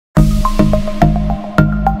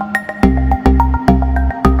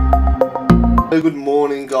So good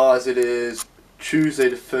morning guys, it is Tuesday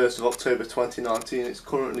the 1st of October 2019. It's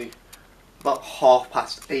currently about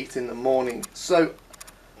 8:30 in the morning. So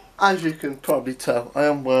as you can probably tell, I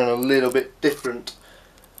am wearing a little bit different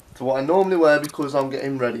to what I normally wear because I'm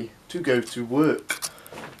getting ready to go to work.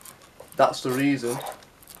 That's the reason.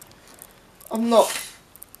 I'm not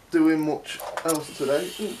doing much else today.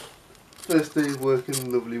 First day of work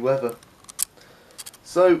in lovely weather.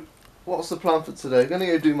 So what's the plan for today? I'm going to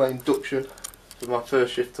go do my induction for my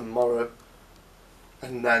first shift tomorrow,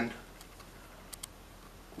 and then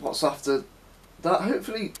what's after that?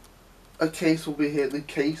 Hopefully a case will be here. The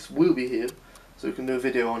case will be here, so we can do a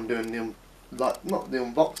video on doing the not the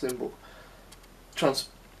unboxing, but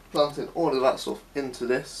transplanting all of that stuff into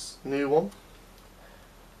this new one.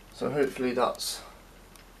 So hopefully that's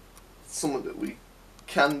something that we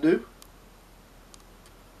can do.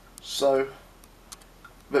 So,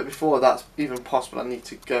 but before that's even possible, I need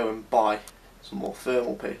to go and buy some more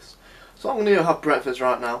thermal paste. So I'm going to go have breakfast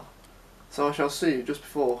right now. So I shall see you just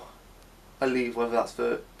before I leave, whether that's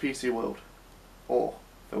for PC World or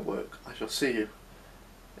for work. I shall see you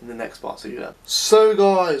in the next part. See you then. So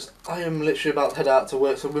guys, I am literally about to head out to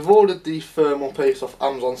work. So we've ordered the thermal paste off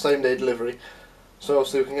Amazon, same day delivery. So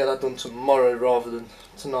obviously we can get that done tomorrow rather than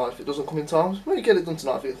tonight if it doesn't come in time. Maybe get it done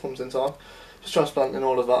tonight if it comes in time. Just transplanting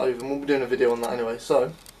all of that over, and we'll be doing a video on that anyway.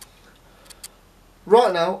 So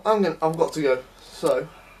right now I've got to go. So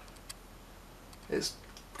it's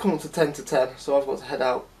coming up to 10 to 10, so I've got to head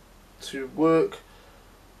out to work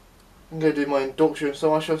and go do my induction.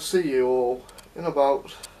 So I shall see you all in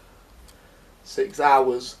about 6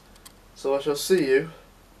 hours. So I shall see you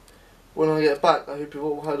when I get back. I hope you've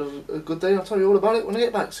all had a good day. I'll tell you all about it when I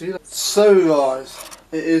get back. See you then. So guys,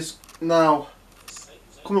 it is now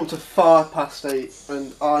coming up to 8:05,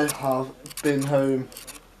 and I have been home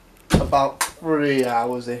about 3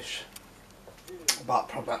 hours ish.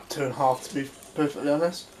 Probably about 2.5 to be perfectly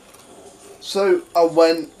honest. So I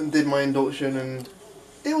went and did my induction, and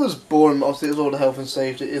it was boring. But obviously it was all the health and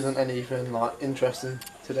safety. It isn't anything like interesting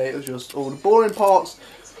today. It was just all the boring parts,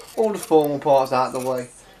 all the formal parts out of the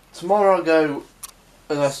way. Tomorrow I go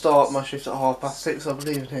and I start my shift at 6:30. I'll be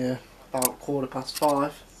leaving here about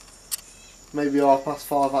 5:15. Maybe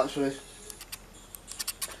 5:30 actually.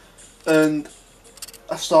 And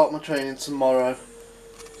I start my training tomorrow.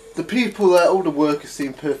 The people there, all the workers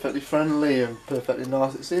seem perfectly friendly and perfectly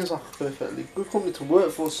nice. It seems like a perfectly good company to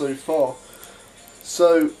work for so far.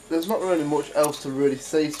 So there's not really much else to really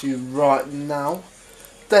say to you right now.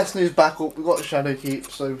 Destiny's back up, we've got the shadow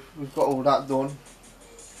keep, so we've got all that done.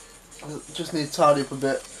 I just need to tidy up a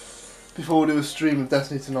bit before we do a stream of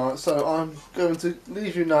Destiny tonight. So I'm going to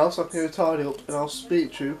leave you now so I can go tidy up, and I'll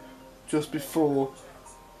speak to you just before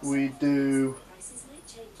we do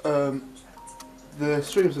the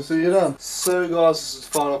stream, so see you then. So guys, this is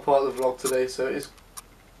the final part of the vlog today. So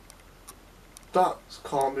that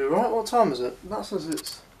can't be right. What time is it? That says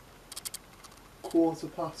it's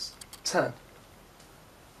 10:15,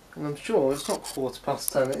 and I'm sure it's not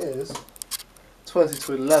 10:15. It is 20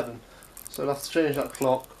 to 11. So I'll have to change that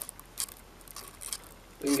clock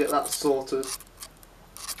and get that sorted.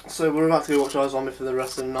 So we're about to go watch our zombie for the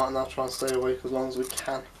rest of the night, and I'll try and stay awake as long as we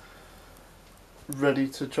can. Ready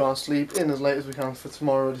to try and sleep in as late as we can for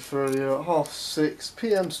tomorrow, ready for earlier at 6:30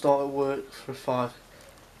 PM start at work for 5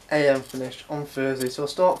 AM finish on Thursday. So I'll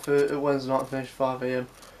start for Wednesday night and finish 5 AM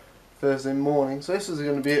Thursday morning. So this is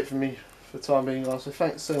going to be it for me for the time being, guys. So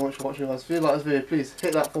thanks so much for watching, guys. If you like this video, please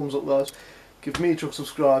hit that thumbs up, guys. Give me a chuck,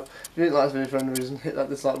 subscribe. If you didn't like this video for any reason, hit that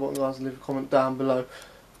dislike button, guys, and leave a comment down below.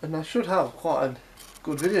 And I should have quite a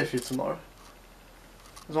good video for you tomorrow,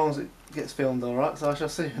 as long as it gets filmed alright. So I shall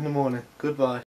see you in the morning. Goodbye.